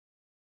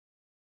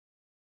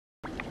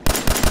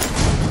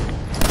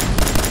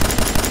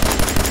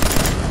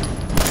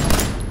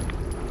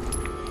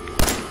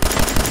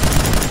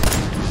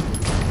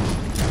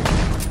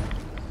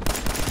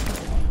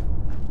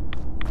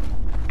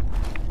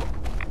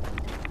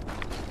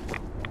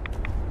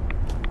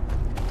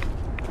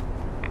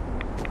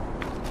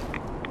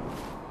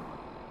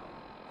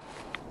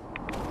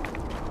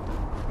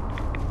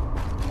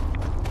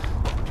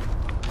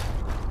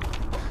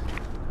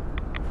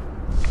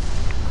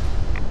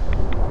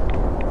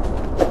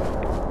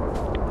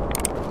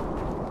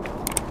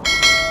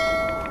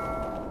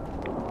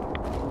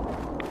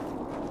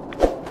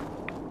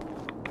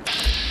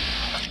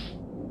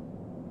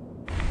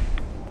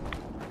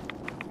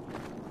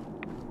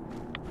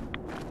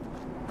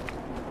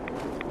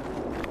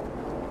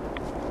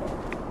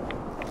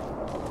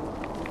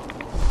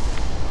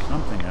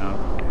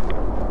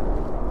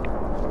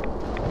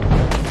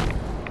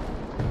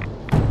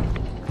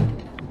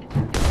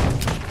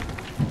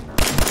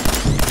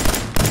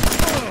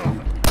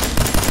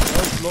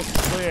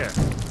clear.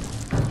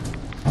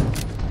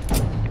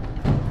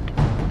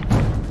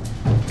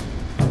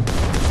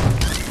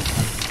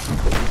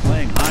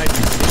 Playing hide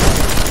and seek.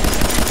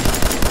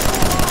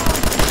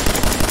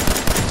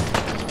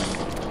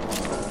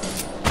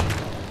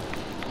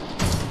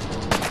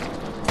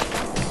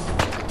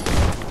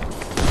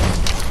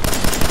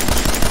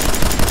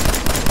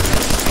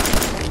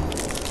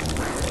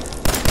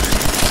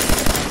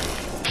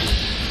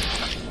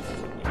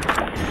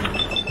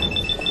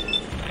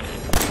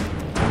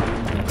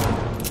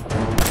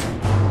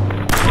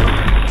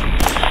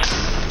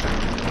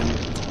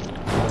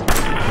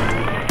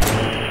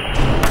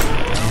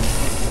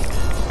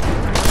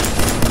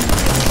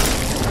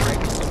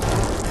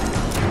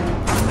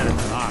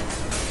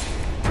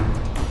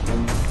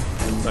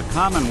 The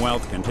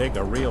Commonwealth can take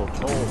a real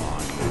toll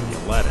on you if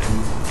you let it.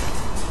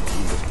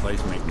 This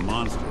place make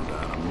monsters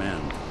out of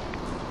men.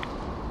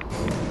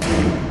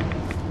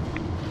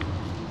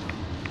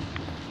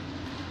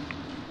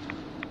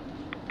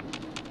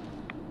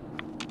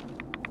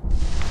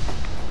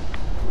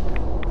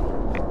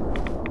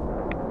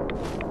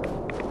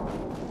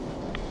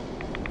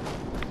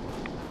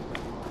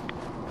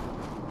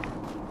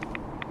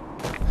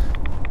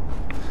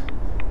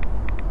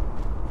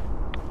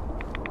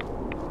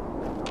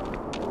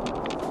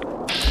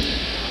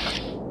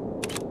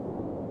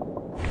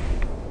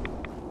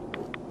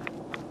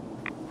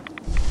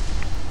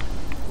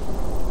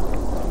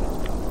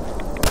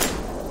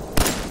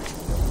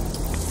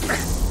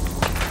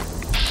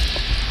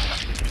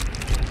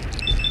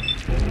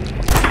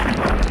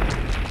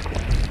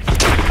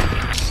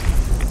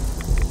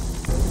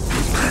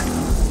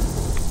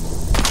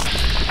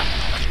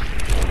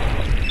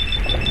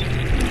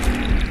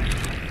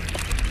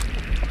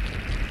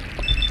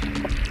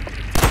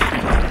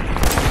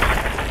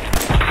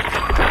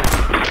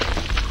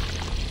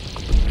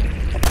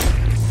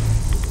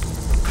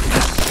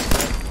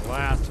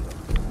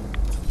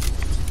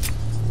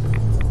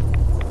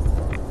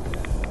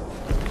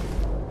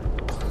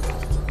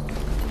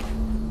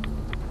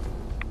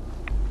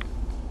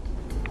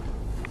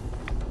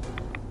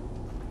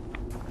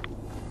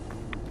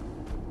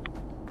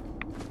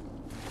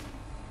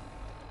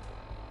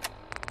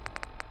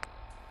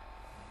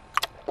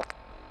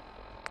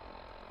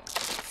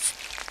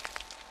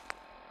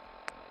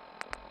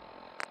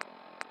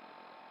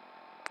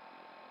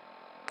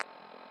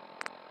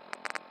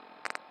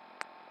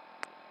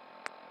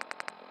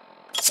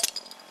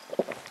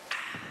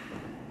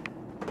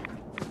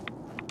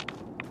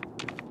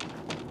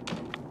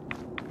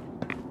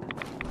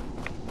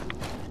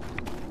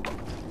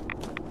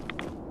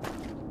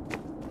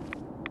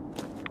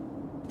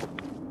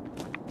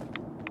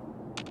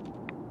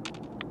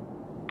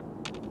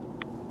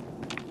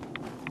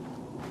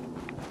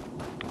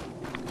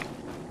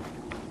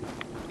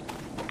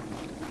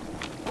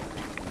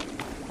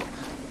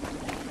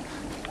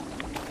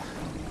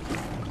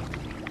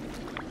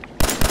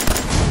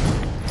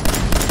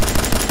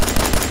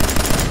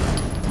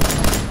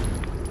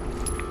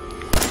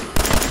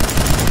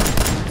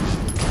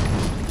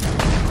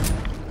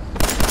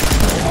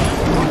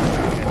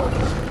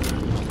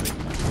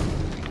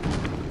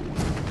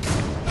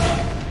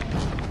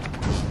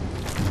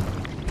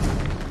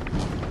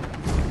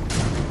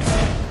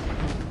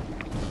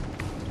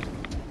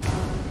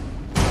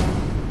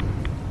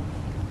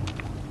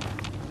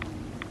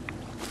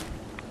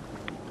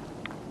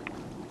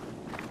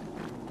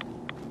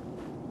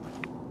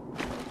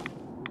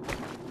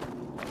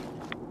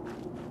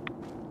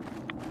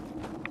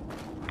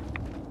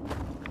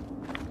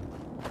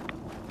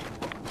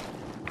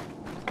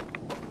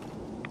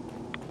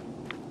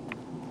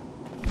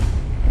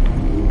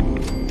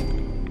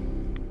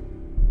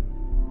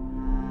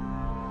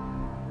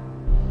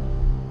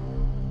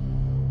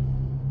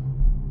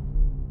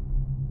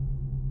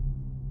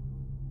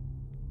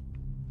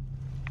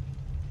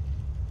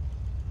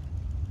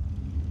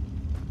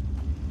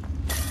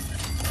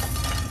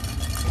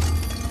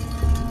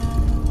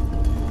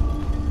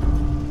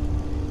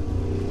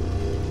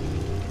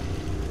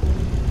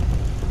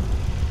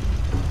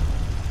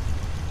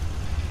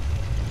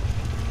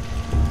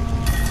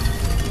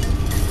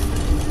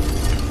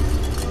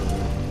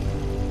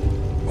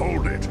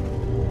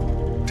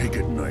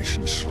 Nice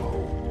and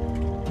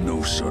slow.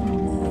 No sudden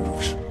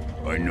moves.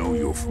 I know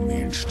you're from the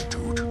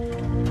Institute.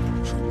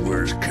 So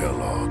where's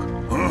Kellogg,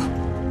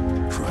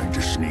 huh? Trying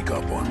to sneak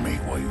up on me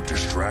while you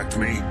distract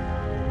me?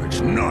 It's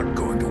not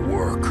going to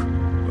work.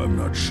 I'm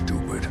not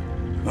stupid.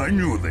 I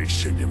knew they'd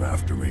send him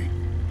after me.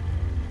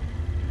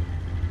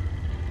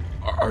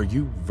 Are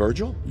you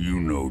Virgil? You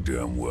know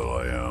damn well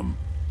I am.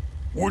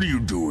 What are you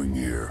doing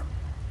here?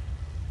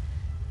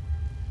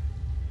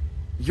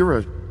 You're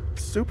a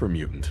super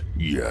mutant.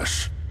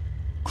 Yes.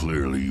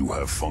 Clearly you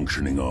have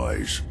functioning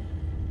eyes.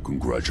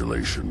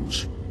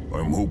 Congratulations.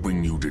 I'm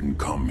hoping you didn't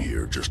come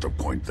here just to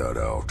point that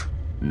out.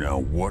 Now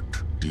what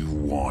do you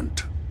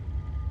want?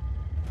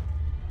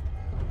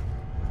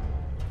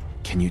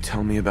 Can you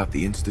tell me about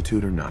the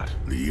Institute or not?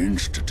 The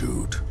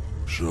Institute?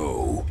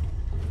 So...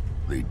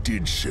 They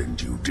did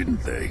send you,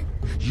 didn't they?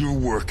 You're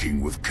working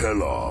with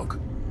Kellogg.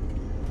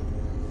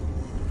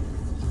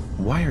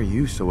 Why are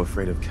you so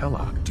afraid of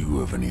Kellogg? Do you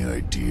have any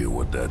idea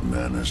what that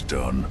man has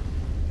done?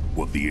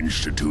 What the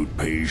Institute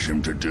pays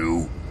him to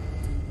do?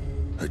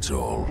 It's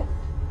all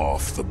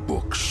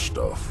off-the-books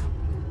stuff.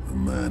 The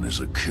man is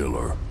a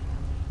killer,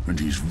 and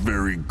he's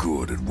very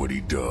good at what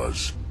he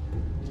does.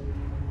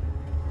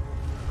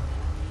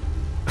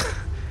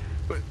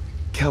 But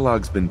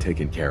Kellogg's been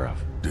taken care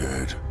of.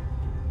 Dead.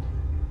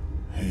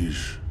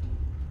 He's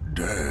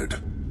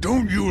dead.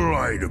 Don't you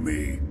lie to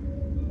me!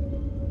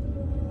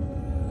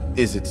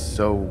 Is it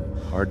so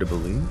hard to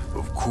believe?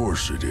 Of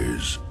course it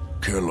is.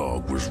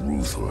 Kellogg was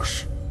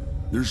ruthless.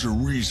 There's a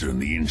reason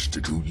the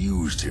Institute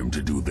used him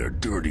to do their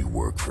dirty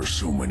work for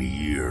so many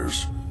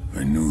years.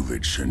 I knew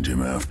they'd send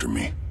him after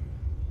me.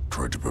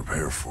 Tried to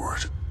prepare for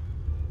it.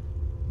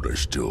 But I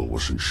still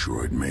wasn't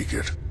sure I'd make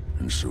it.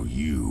 And so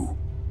you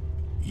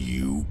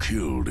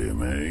killed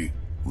him, eh?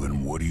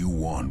 Then what do you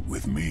want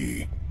with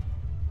me?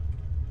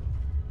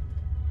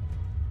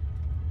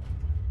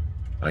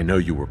 I know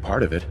you were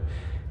part of it,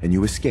 and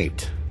you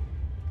escaped.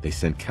 They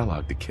sent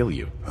Kellogg to kill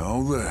you.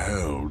 How the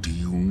hell do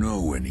you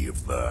know any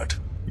of that?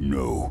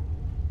 No,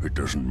 it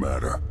doesn't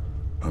matter.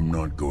 I'm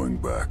not going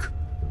back.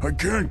 I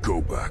can't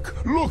go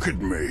back. Look at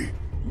me!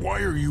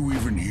 Why are you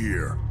even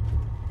here?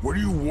 What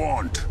do you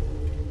want?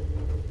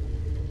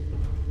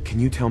 Can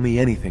you tell me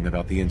anything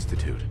about the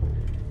Institute?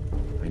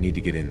 I need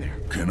to get in there.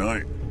 Can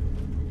I?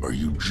 Are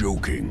you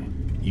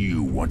joking?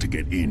 You want to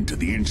get into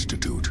the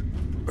Institute?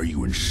 Are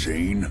you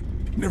insane?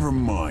 Never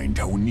mind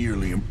how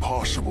nearly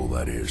impossible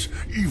that is.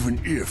 Even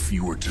if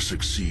you were to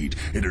succeed,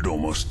 it'd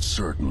almost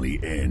certainly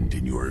end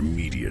in your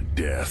immediate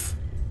death.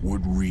 What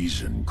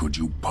reason could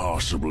you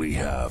possibly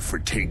have for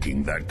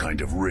taking that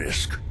kind of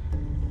risk?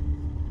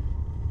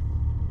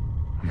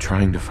 I'm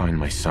trying to find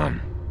my son.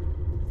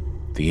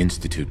 The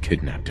Institute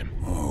kidnapped him.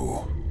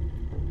 Oh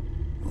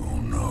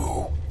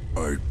no.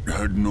 I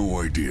had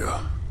no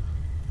idea.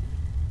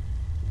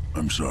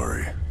 I'm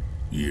sorry.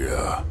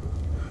 Yeah.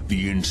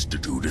 The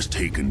Institute has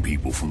taken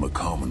people from the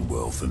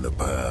Commonwealth in the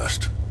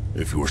past.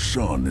 If your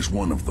son is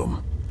one of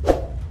them,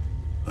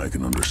 I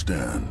can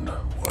understand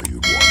why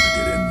you'd want to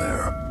get in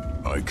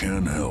there. I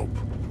can help,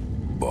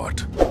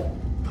 but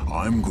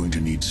I'm going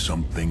to need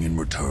something in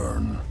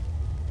return.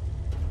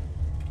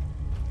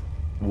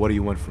 What do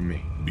you want from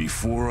me?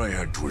 Before I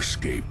had to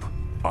escape,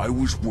 I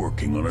was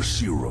working on a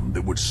serum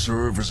that would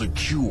serve as a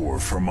cure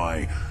for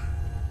my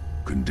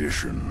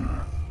condition.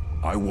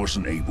 I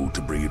wasn't able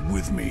to bring it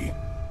with me.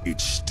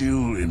 It's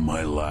still in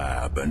my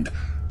lab and,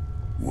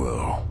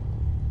 well,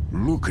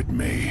 look at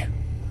me.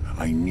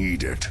 I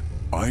need it.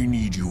 I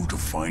need you to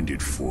find it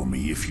for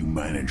me if you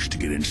manage to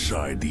get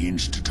inside the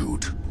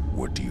Institute.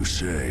 What do you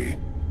say?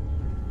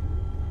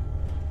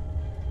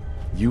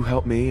 You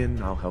help me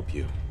and I'll help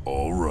you.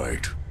 All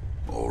right.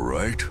 All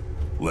right.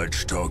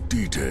 Let's talk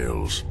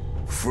details.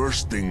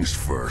 First things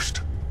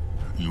first.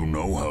 You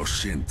know how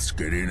synths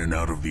get in and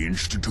out of the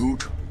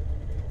Institute?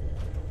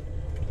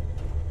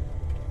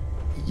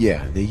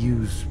 Yeah, they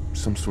use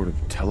some sort of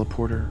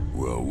teleporter.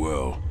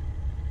 Well.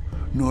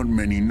 Not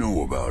many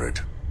know about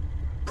it.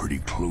 Pretty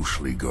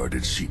closely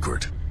guarded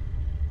secret.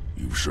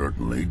 You've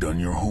certainly done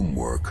your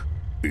homework.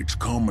 It's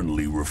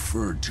commonly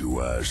referred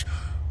to as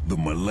the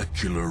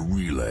molecular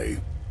relay.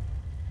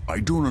 I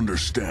don't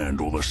understand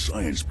all the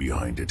science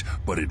behind it,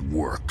 but it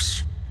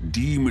works.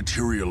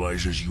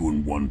 Dematerializes you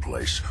in one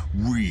place,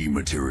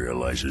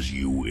 rematerializes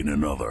you in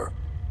another.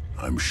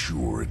 I'm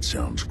sure it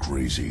sounds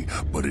crazy,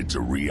 but it's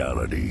a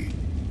reality.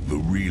 The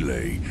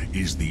relay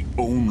is the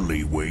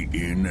only way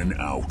in and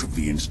out of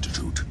the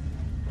Institute.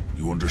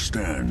 You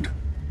understand?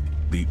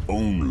 The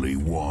only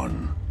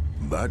one.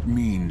 That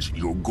means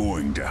you're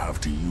going to have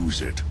to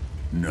use it.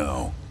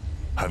 Now,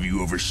 have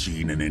you ever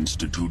seen an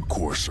Institute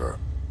Courser?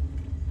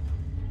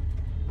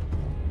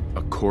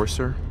 A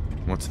Courser?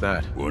 What's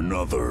that?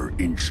 Another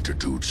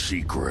Institute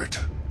secret.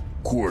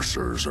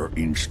 Coursers are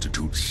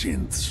Institute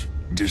synths,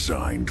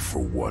 designed for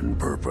one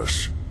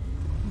purpose.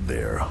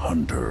 They're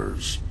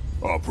hunters.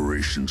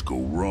 Operations go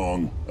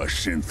wrong, a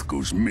synth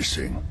goes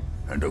missing,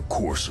 and a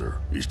Courser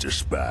is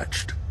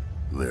dispatched.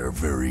 They're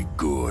very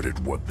good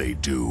at what they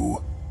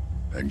do,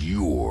 and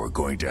you're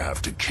going to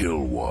have to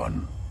kill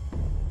one.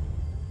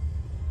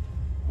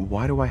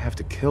 Why do I have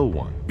to kill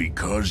one?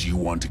 Because you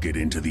want to get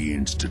into the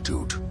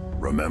Institute,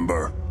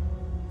 remember?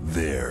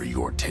 They're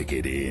your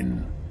ticket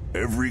in.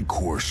 Every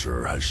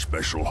Courser has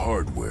special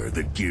hardware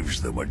that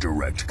gives them a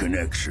direct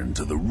connection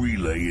to the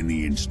relay in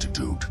the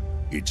Institute.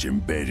 It's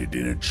embedded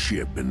in a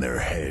chip in their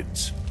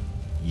heads.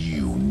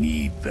 You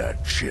need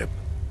that chip.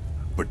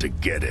 But to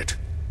get it,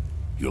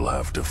 you'll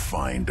have to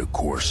find a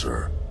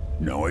Courser.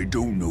 Now, I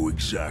don't know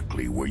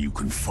exactly where you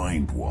can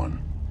find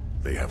one.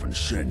 They haven't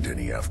sent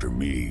any after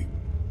me.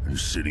 And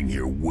sitting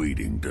here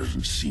waiting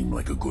doesn't seem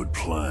like a good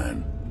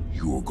plan.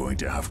 You're going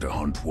to have to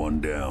hunt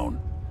one down.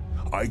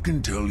 I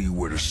can tell you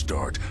where to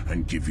start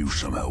and give you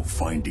some help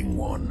finding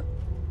one.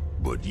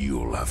 But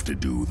you'll have to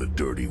do the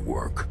dirty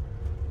work.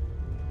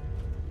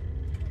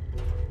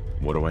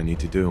 What do I need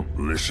to do?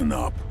 Listen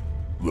up.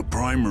 The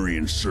primary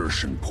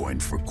insertion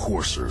point for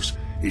coursers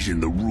is in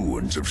the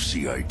ruins of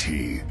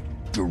CIT,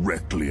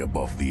 directly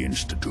above the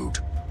Institute.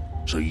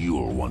 So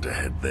you'll want to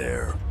head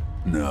there.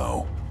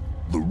 Now,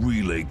 the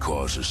relay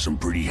causes some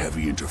pretty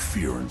heavy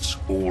interference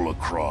all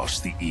across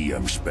the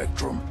EM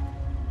spectrum.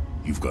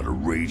 You've got a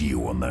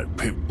radio on that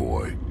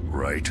Pip-Boy,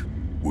 right?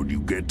 When you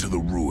get to the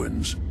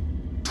ruins,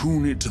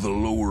 tune it to the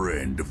lower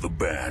end of the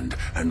band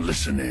and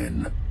listen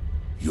in.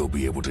 You'll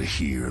be able to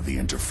hear the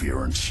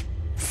interference.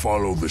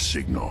 Follow the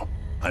signal,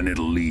 and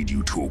it'll lead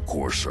you to a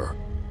courser.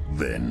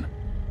 Then,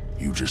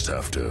 you just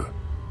have to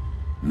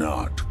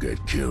not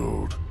get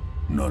killed.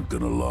 Not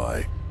gonna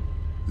lie,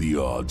 the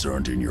odds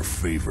aren't in your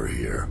favor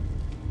here.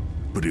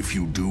 But if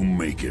you do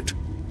make it,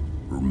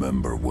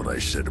 remember what I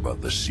said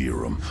about the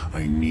serum.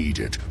 I need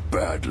it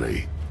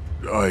badly.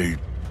 I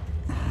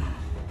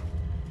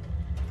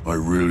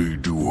really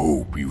do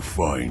hope you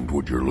find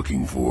what you're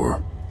looking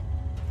for.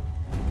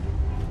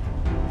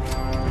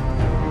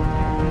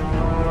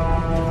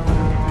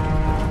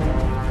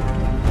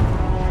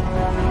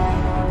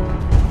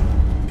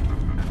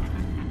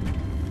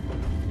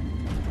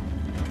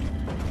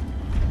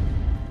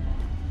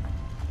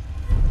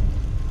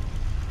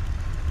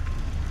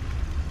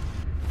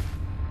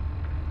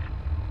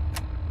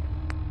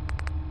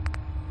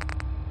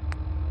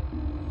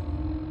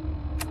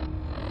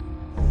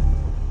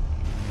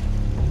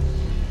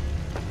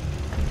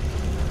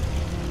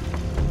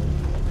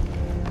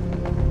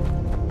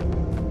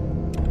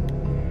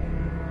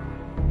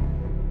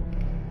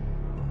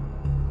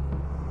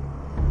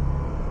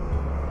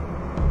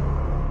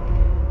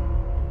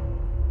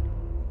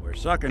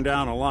 Sucking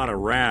down a lot of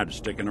rads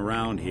sticking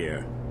around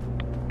here.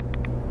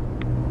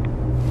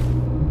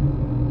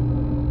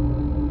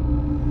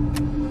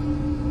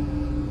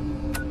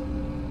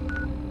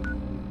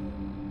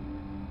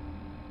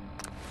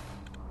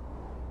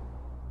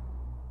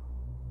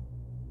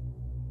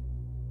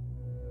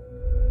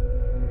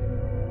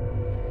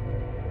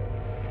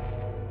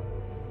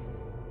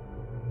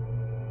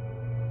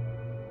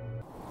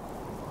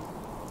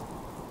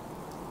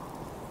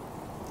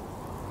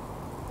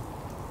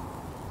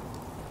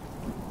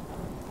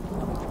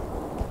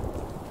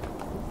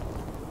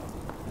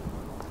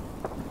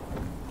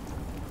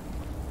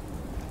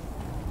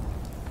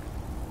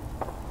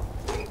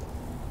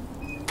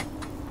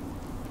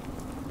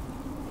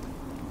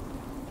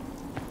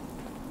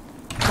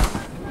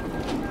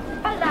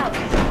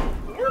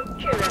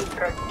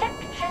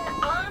 Protection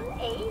on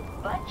a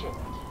budget.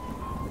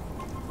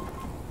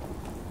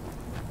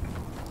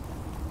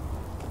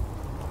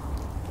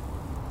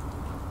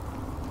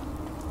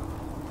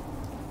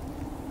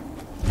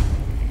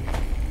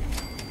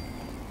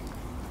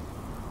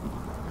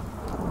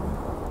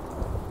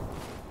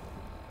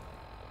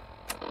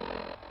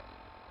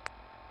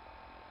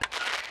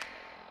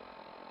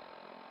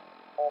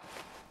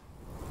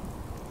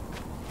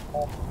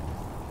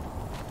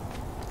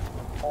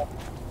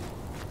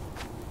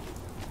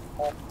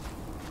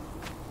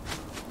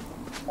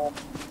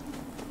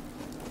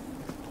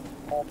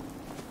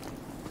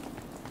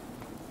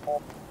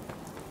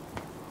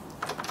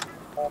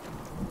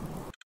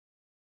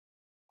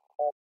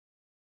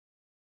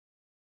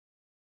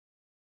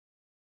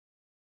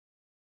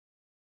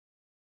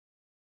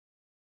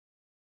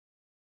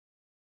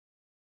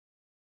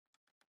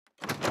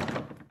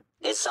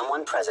 Is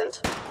someone present?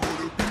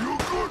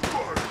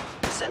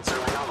 Sensor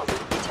anomaly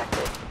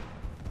detected.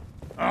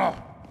 Oh,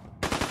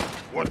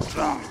 what's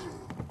that?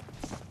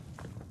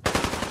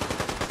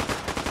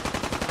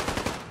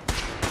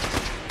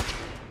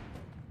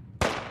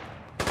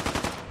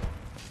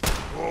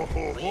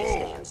 Please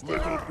stand still.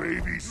 Little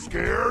baby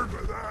scared?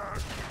 We're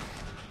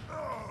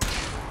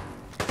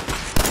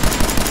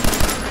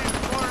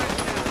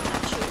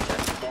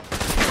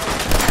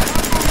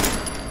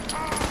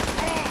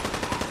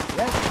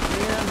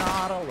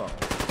not alone.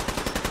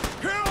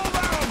 Kill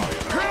them!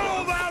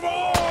 Kill them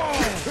all!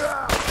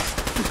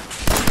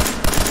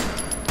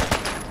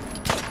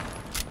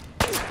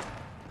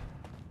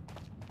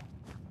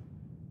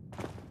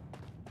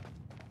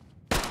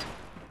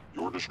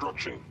 Your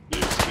destruction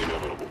is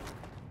inevitable.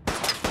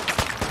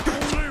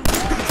 Only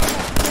one of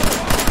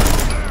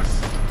this,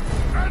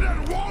 and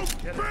it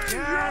won't be Just you!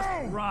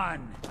 run.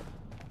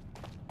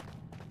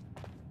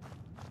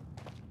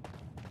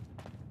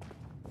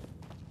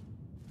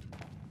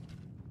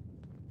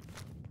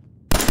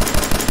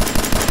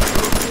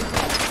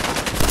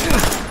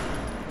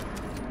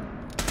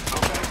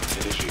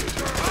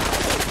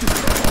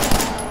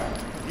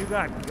 You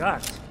got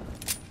guts.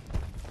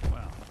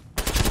 Well.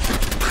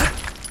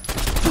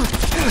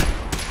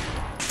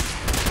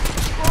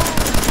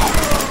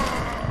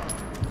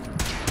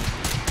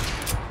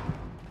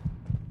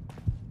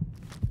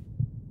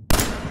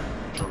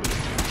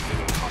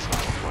 Terminating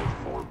hostile life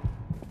form.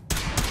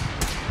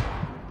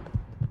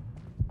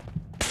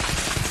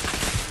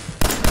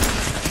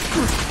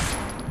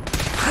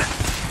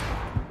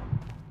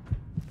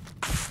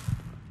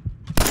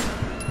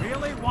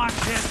 Really want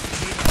this to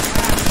be the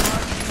last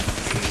one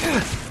you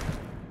see?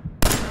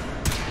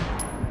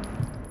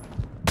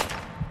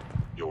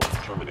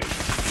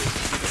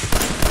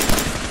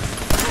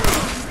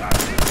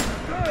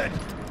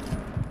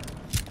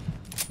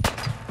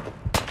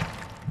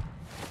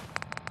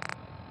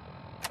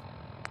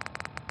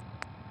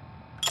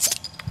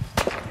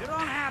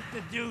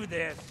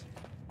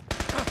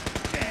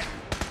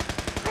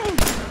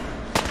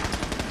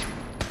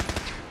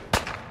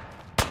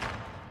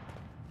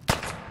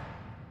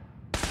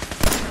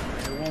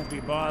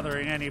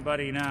 bothering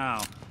anybody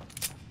now.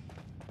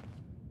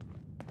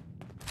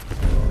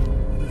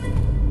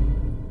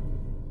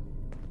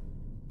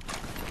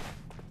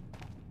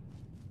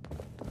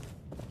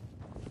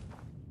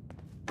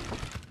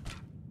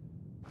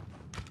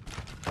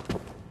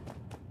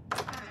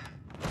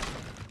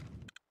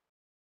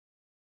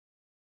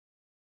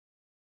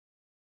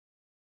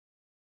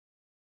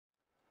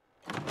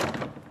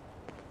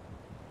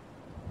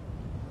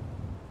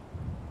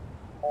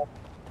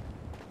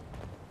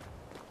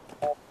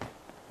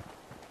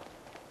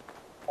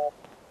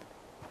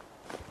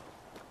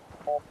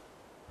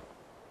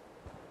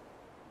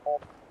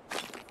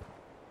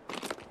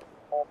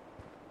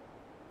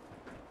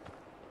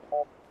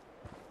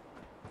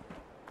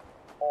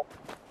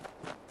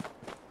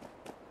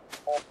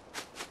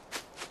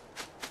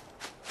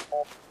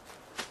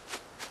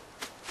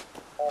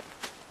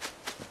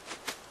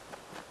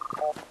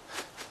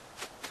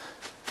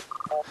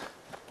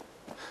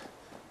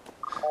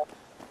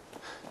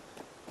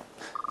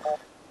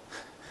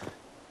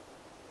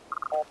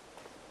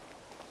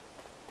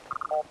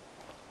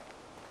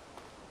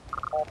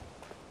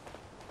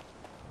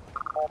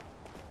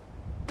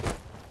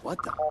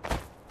 What the?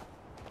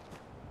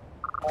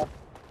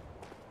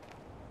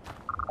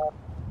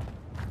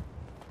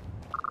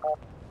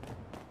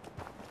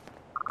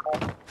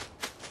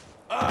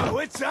 Oh,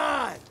 it's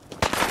on!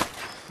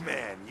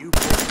 Man, you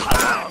picked the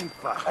wrong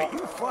fight. Are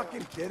you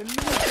fucking kidding me?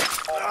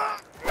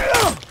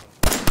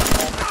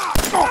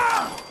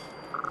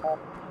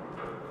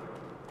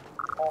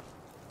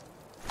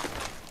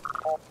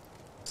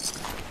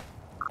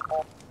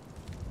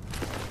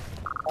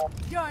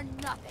 You're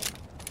nothing.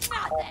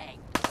 Nothing!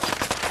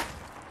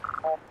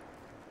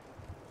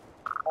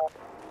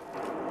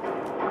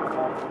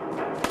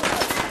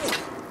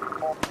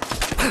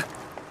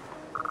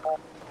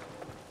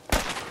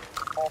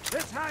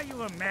 This how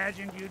you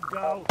imagined you'd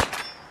go? I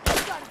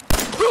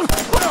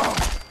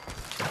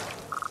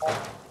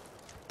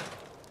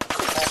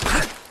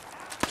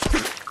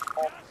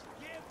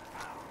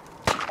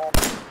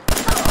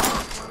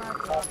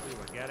thought we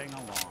were getting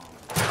along.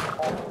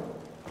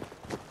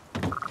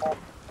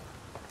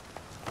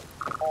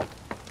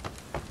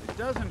 It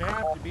doesn't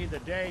have to be the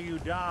day you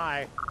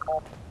die.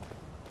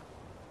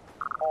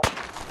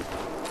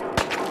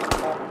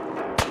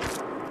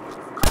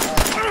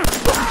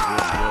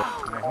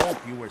 I hope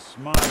you were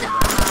smarter than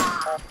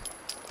that.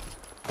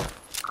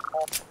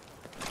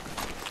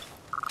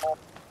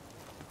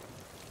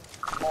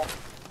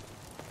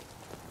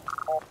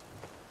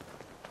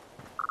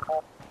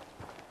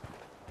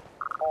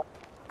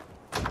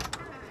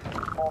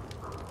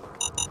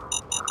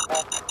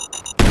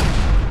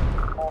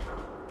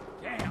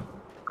 Damn.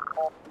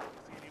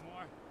 See any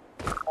more?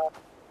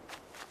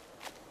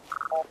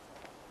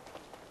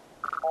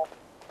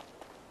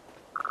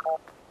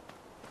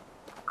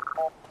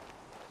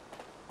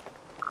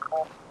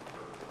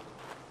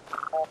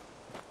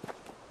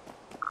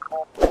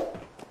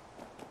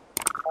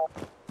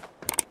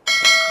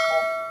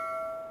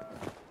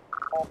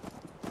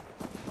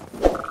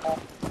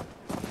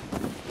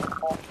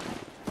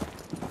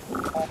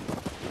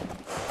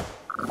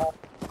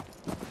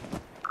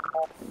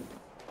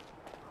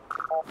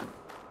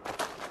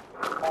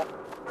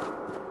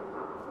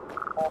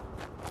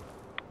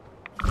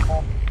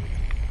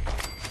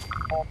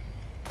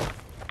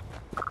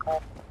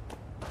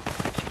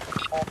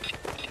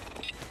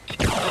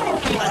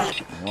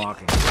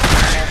 Walking.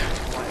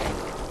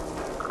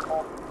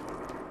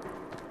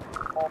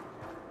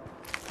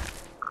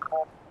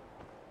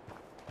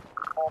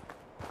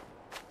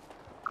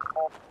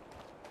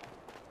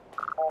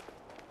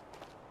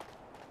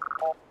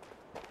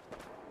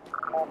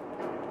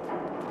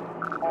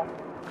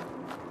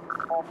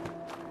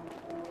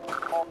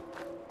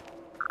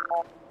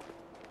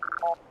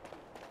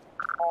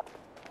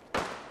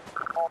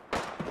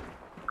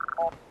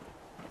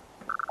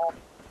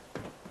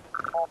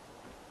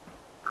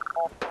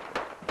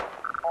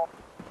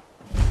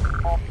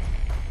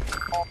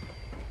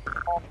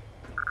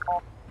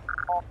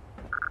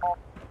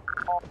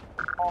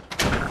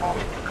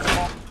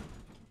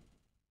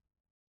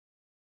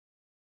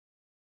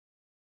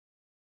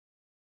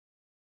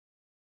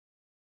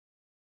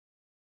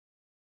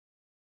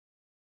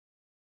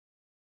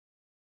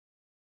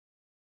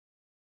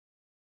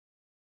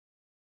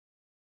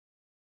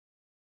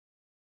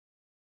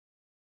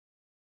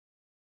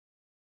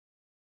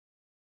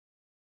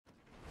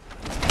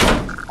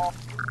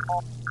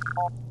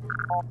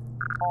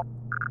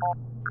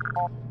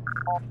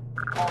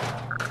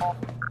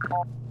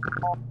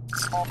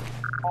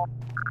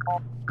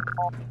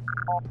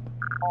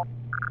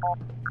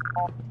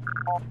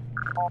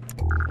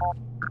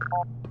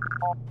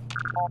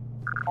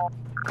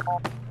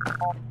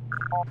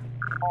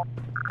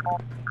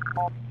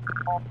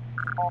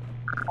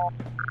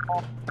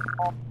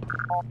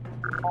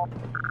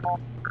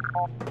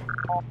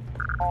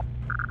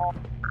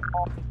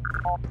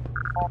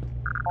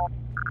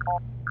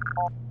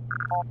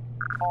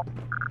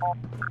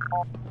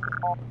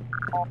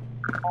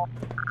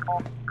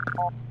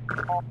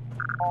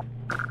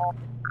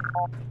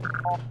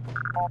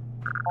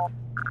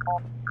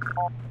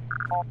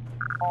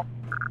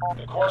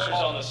 The courser's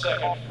on the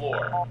second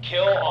floor.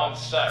 Kill on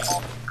sight.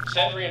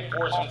 Send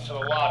reinforcements to the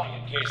lobby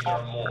in case there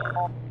are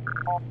more.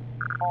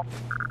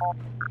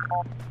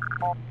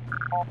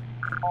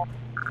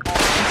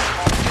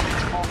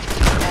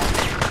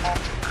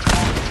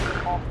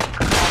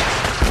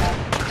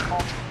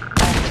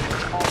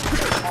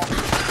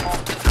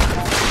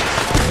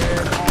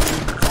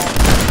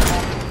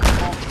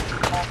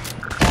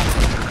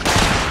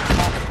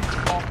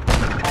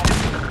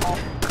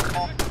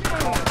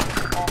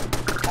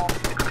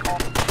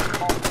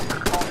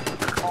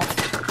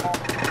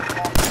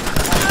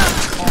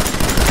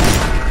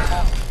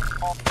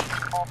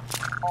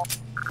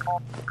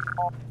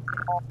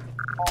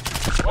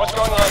 What's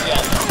going on,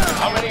 Delta?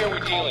 How many are we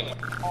dealing with?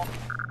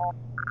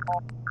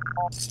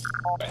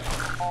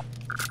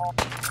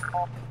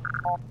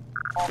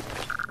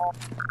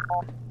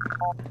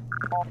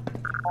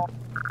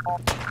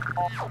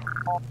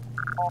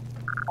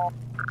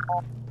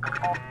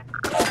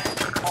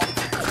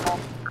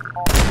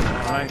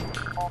 All right.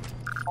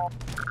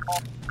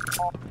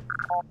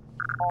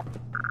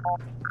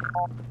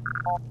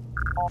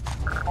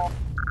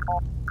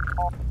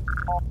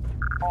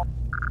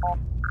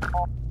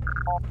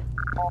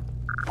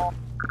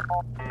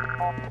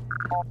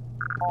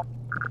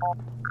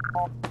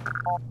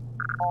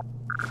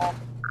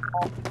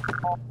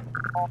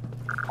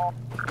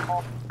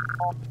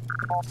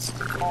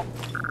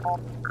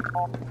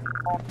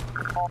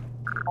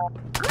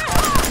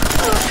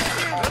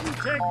 Doesn't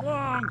take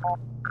long.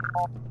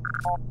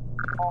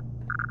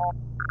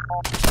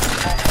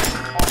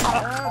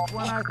 Just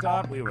when I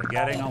thought we were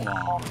getting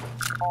along.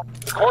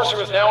 The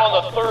courser is now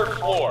on the third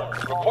floor.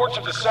 Reports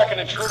of the second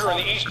intruder in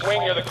the east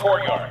wing near the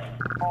courtyard.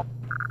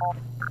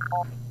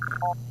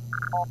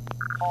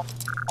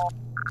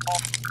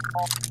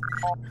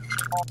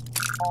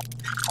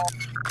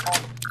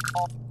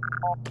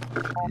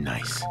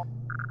 Nice.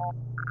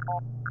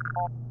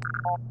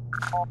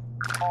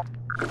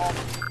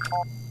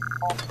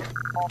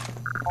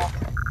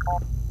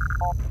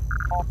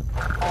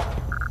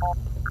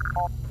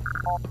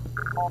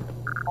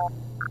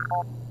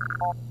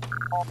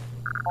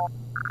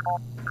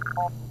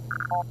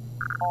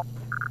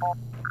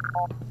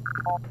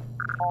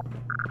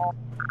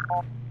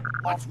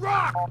 Let's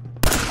rock!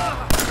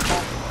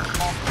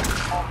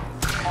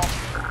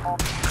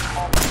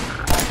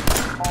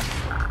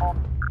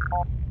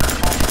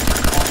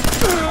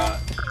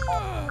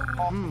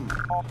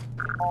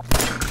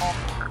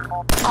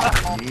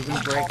 Even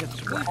break its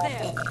swing.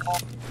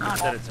 Not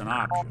that it's an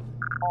option.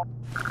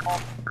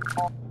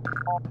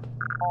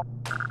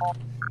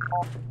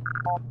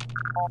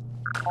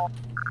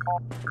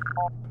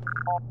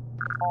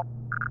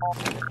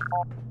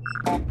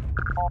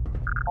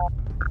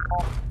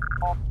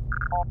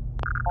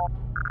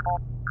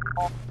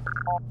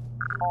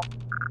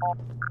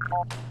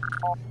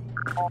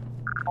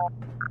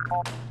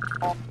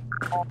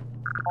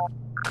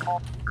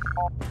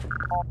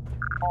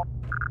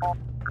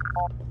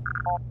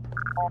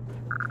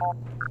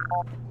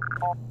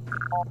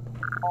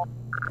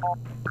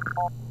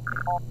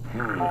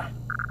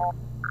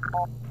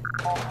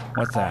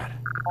 What's that?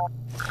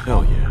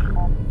 Hell yeah.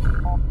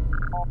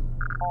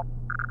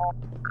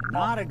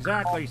 Not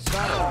exactly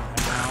subtle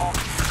now.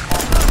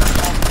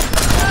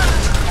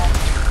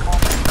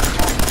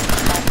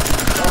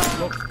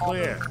 Looks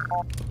clear.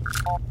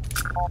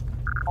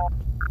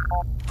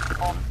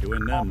 Not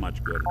doing them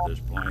much good at this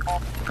point.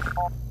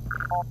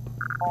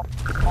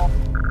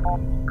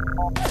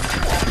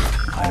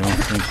 I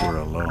don't think we're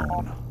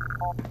alone.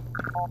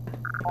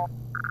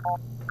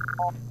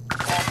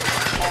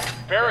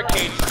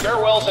 Barricades,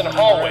 stairwells, and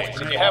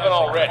hallways if you haven't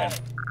already.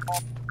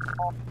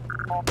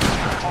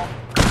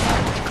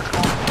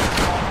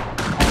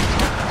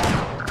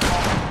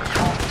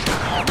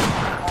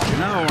 You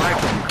know, I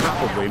can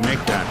probably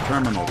make that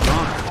terminal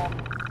run.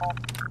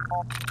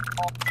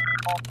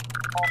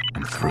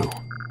 I'm through.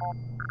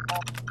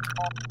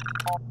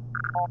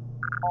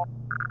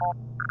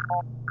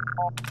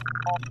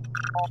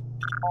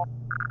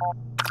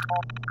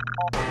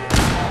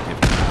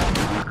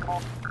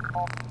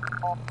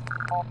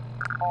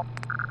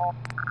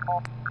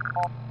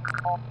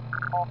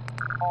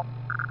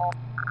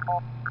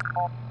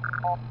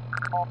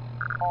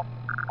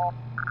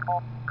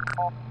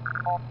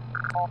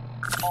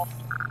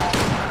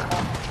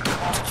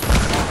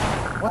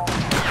 What the?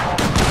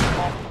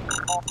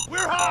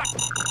 We're hot!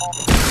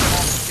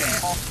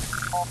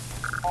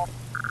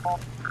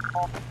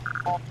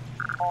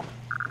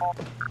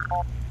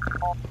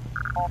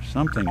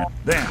 Something up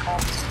there.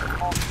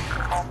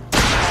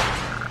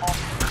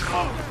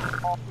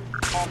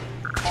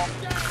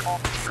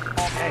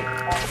 Hey,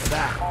 what's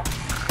that?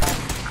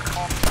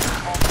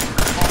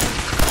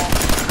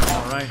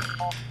 All right.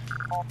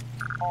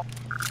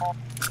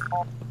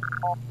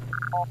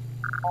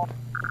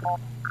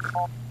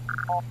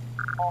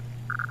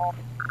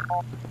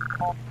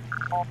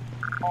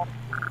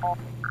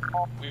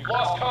 We've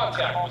lost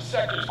contact with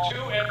sectors 2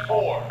 and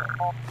 4.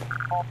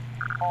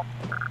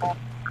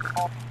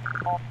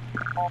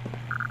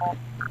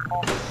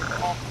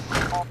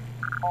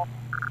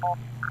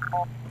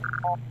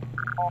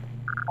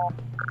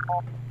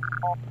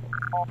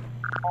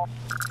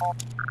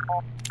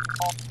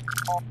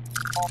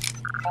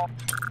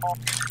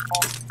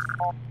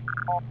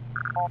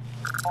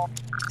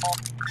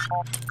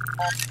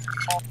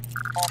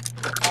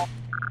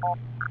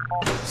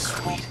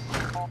 Sweet.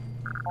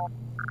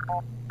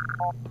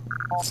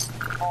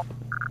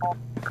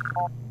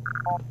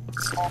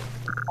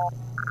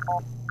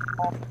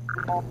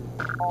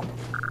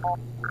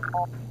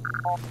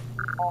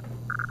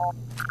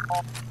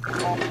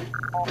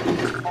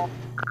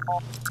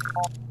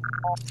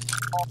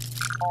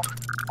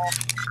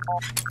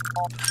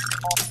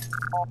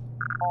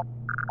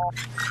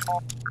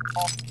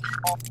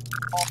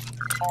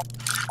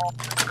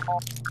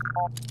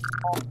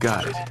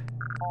 Got it.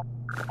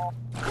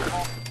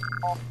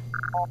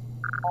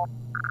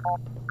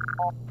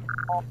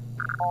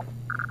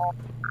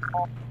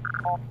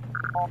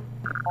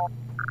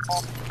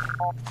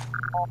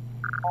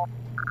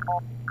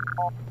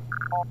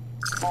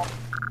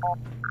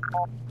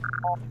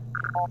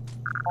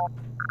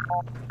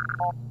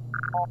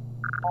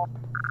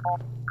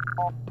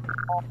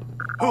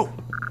 Who?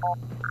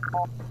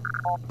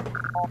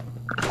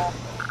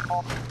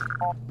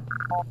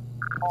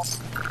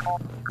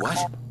 What?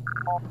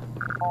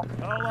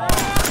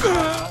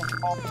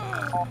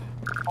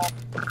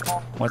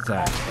 What's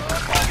that?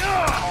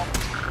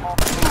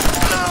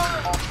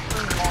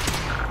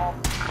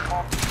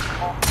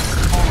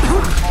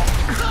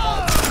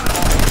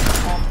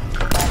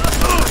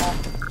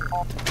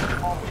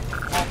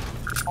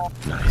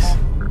 Nice.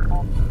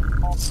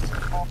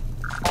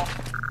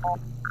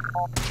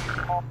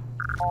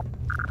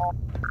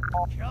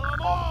 Kill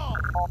them all!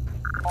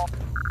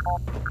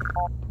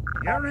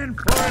 You're in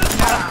for it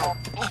now!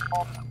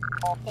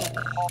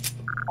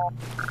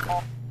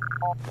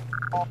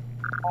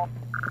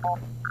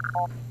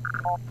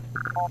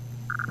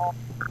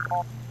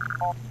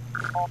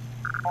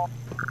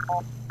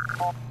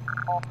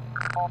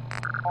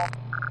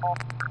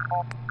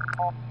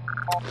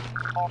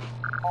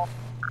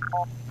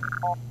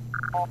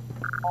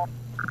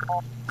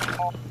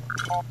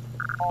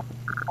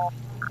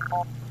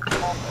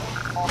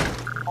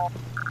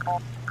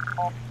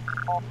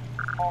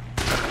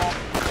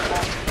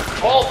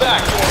 Fall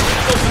back to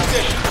original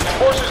position. The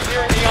horses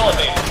nearing the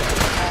elevator.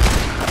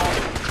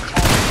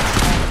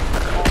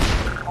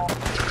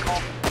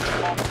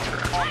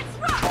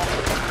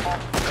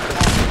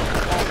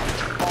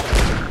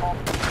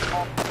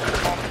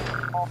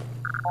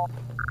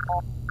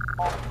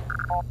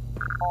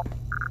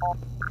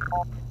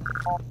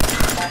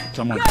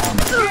 Someone's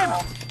coming.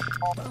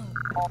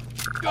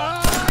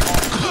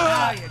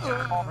 Now you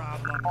got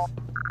problems.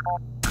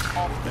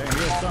 They're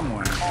here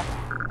somewhere.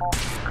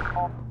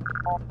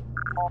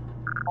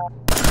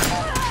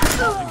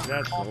 I think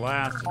that's the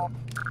last one.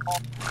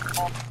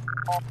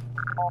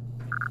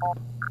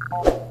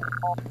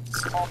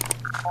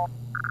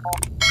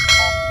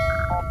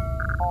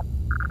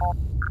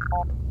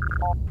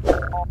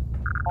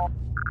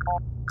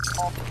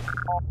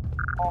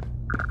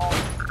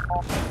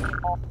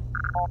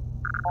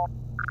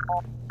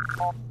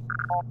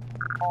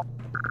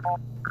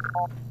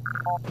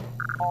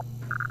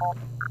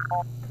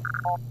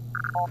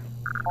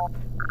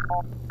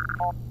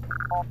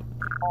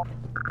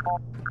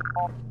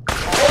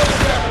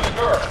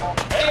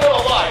 Anyone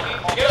alive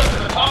needs to get up to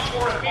the top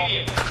floor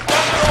immediately.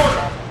 That's an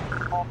order.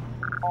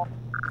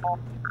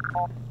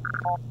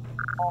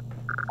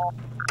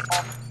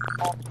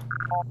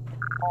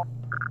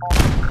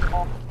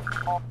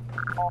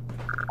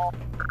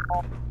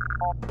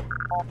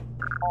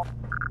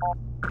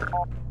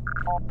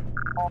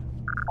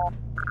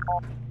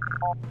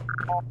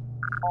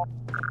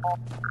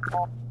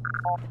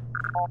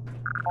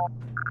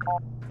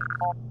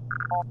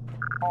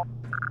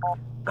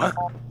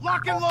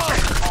 Lock and load!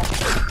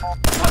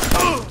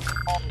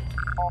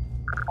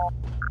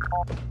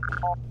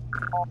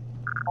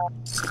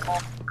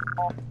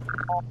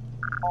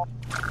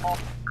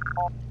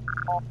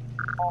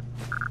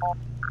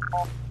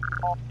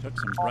 Took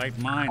some bright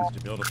minds to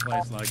build a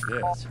place like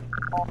this.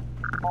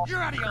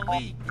 You're out of your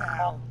league,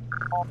 pal.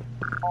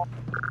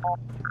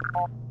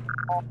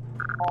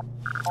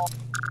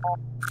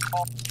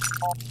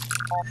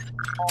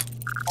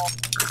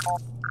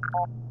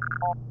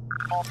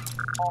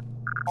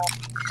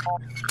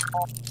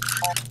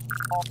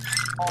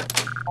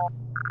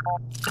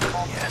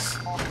 Yes.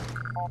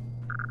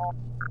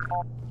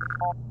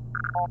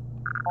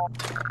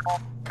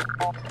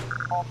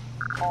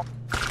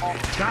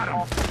 Got him!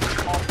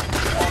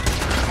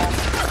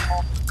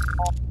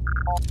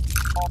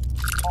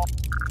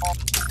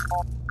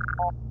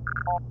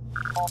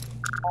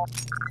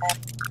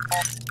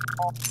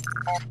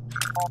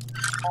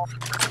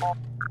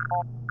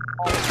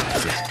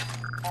 That's it.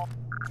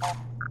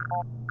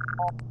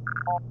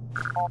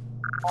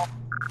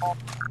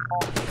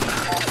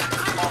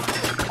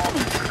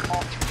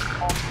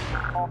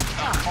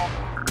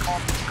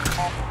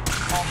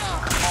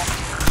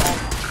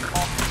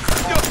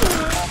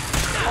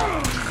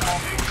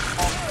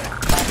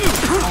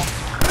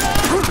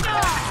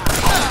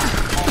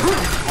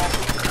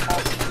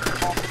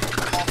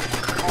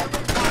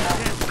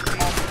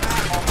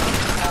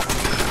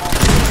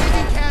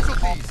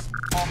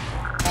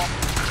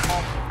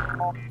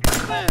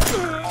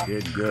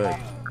 Good.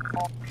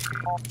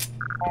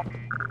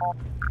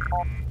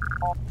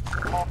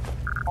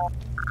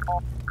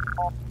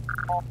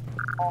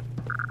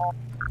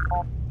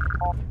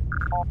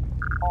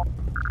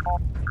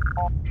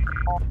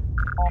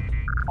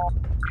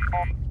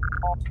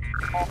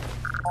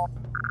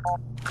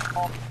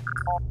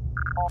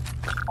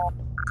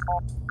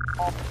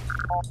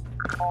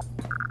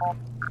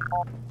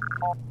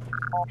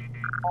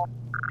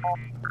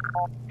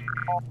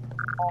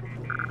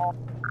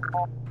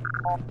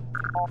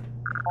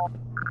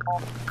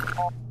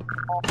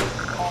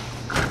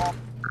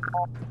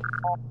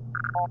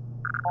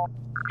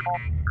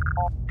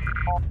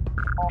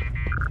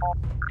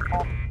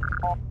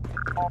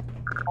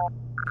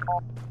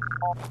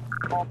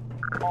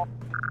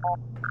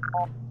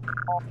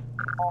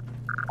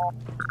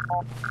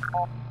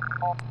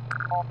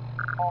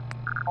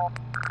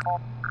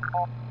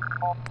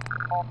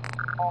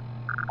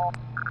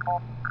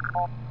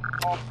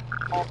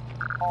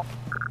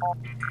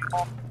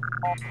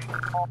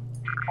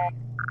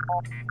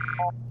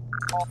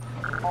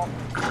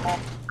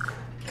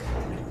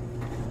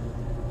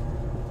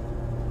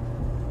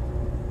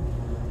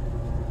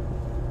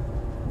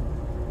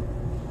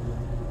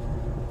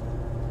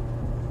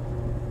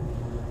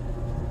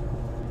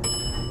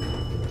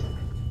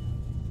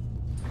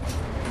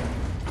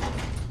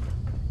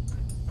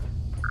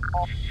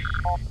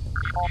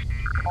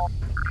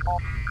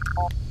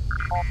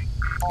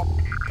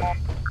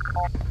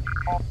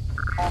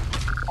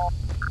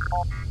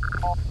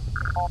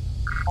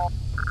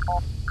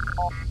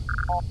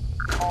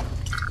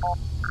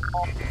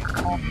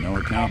 No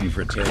accounting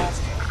for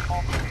taste.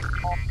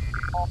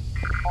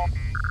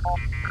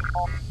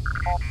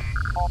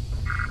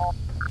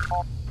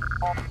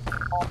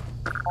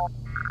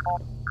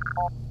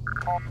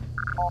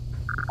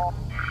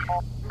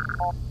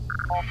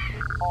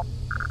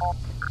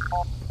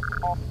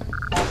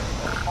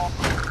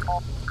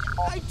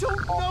 I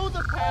don't know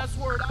the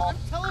password. I'm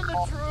telling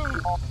the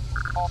truth.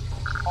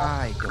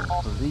 I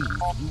don't believe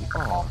you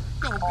are.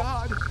 Oh,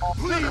 God.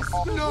 Please,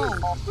 no.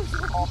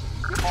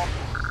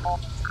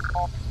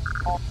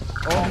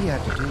 All he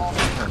had to do was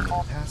tell me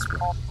the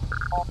password.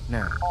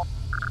 Now,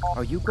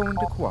 are you going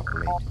to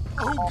cooperate?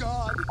 Oh,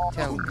 God.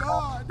 Tell Oh, me.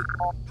 God.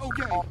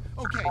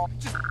 Okay.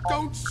 Just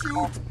don't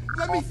shoot.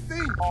 Let me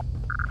think.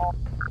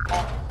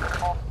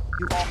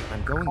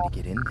 I'm going to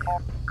get in there.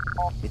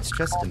 It's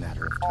just a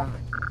matter of time.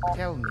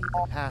 Tell me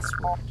the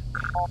password.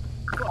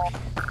 Look,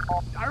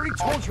 I already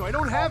told you I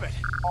don't have it.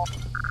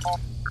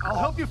 I'll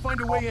help you find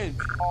a way in.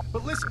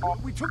 But listen,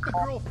 we took the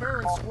girl fair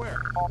and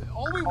square.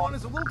 All we want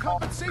is a little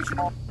compensation.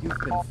 You've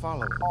been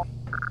following me.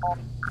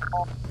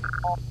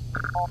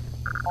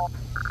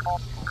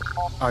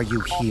 Are you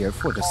here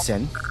for the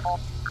synth?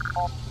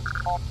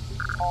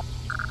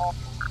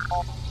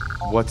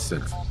 What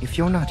synth? If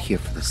you're not here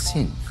for the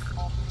synth,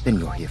 then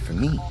you're here for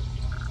me.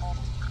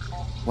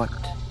 What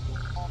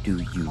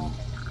do you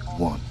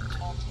want?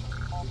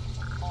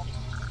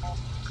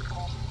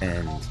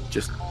 And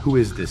just who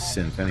is this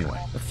synth anyway?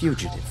 A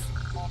fugitive.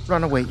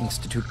 Runaway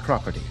Institute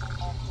property.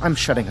 I'm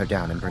shutting her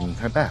down and bringing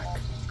her back.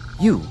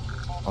 You,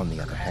 on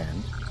the other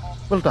hand,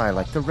 will die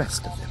like the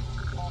rest of them.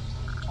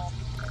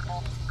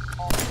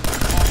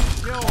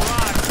 Yo,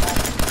 Rod.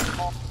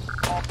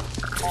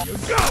 There you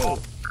go!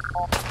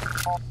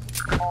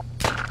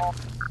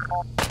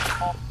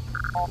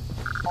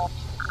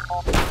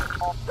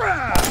 Is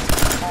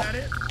that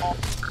it?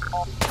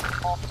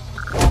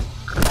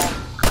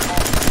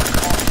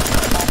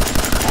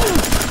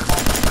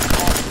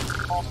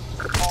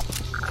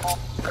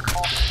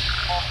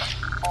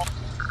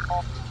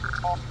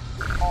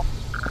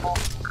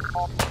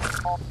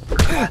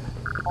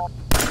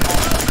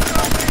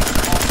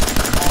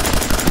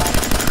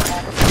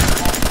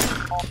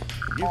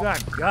 You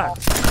got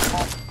guts.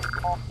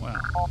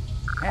 Well,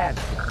 had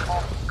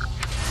guts.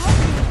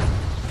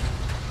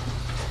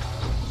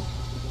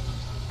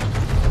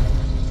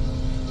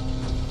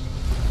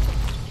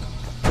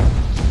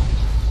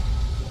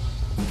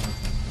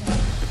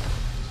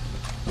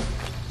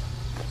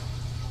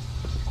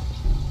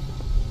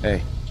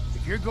 Hey,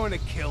 If you're going to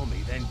kill me,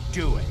 then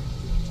do it.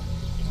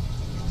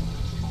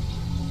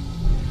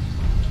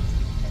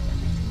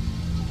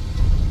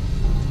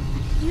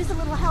 Use a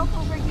little help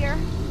over here.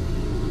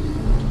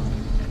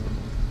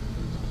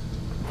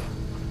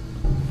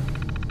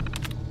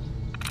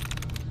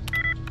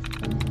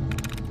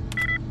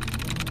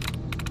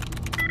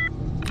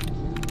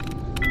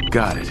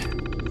 got it.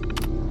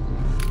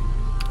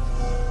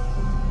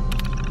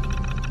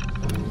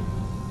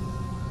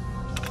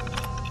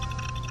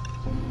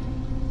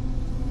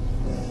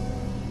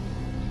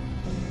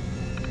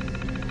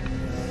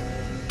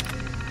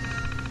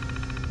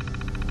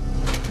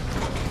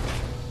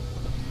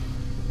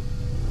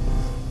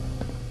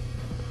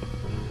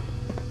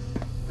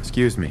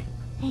 Excuse me.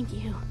 Thank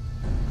you.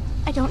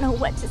 I don't know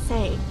what to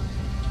say.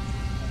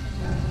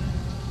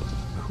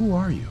 Who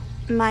are you?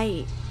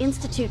 My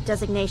institute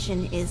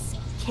designation is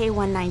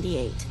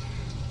K-198,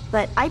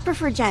 but I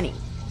prefer Jenny,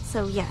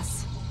 so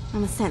yes,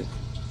 I'm a synth,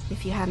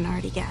 if you hadn't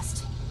already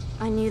guessed.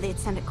 I knew they'd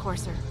send a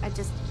courser. I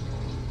just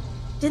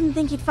didn't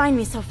think he'd find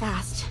me so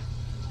fast.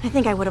 I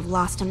think I would have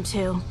lost him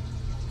too.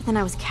 But then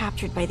I was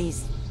captured by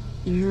these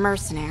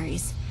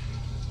mercenaries.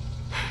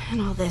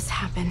 And all this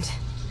happened.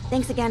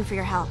 Thanks again for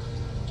your help.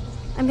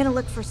 I'm gonna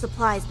look for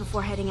supplies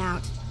before heading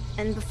out.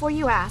 And before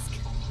you ask,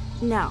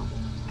 no,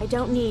 I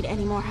don't need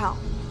any more help.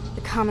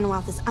 The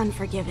Commonwealth is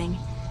unforgiving.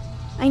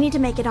 I need to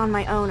make it on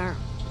my own or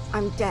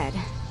I'm dead.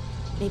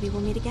 Maybe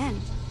we'll meet again,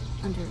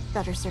 under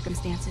better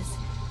circumstances.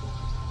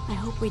 I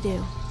hope we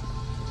do.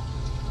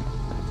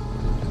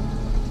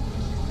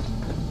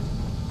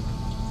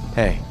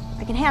 Hey.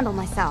 I can handle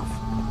myself.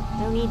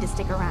 No need to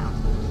stick around.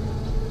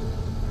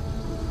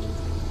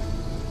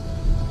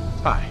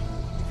 Hi.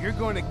 If you're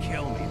going to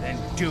kill me, then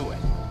do it.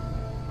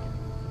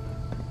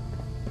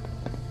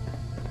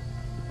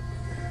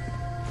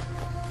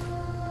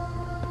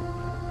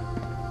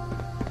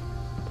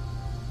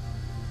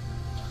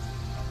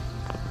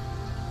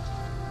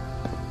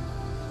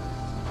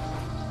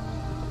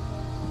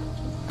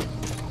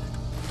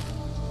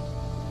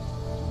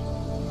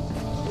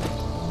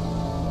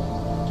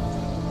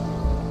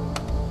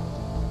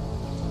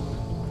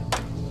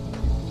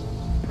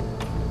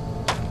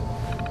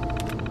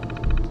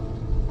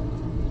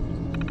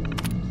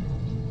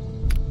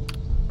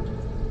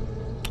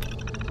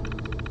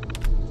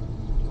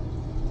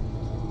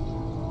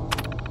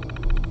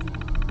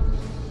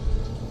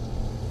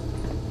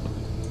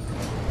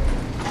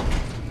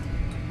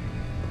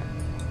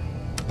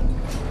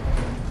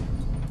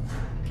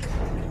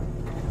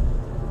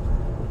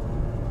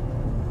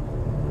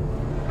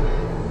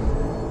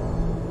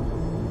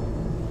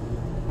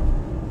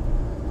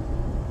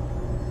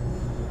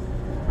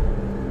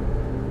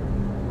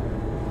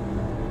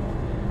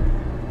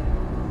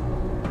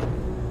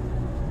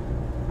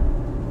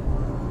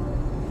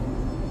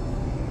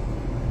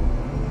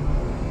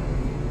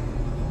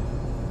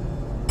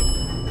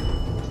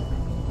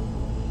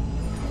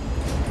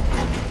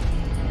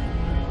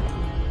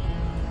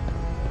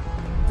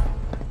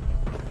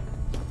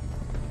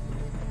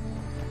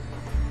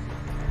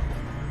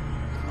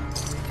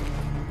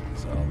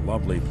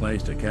 Lovely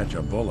place to catch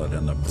a bullet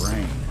in the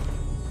brain.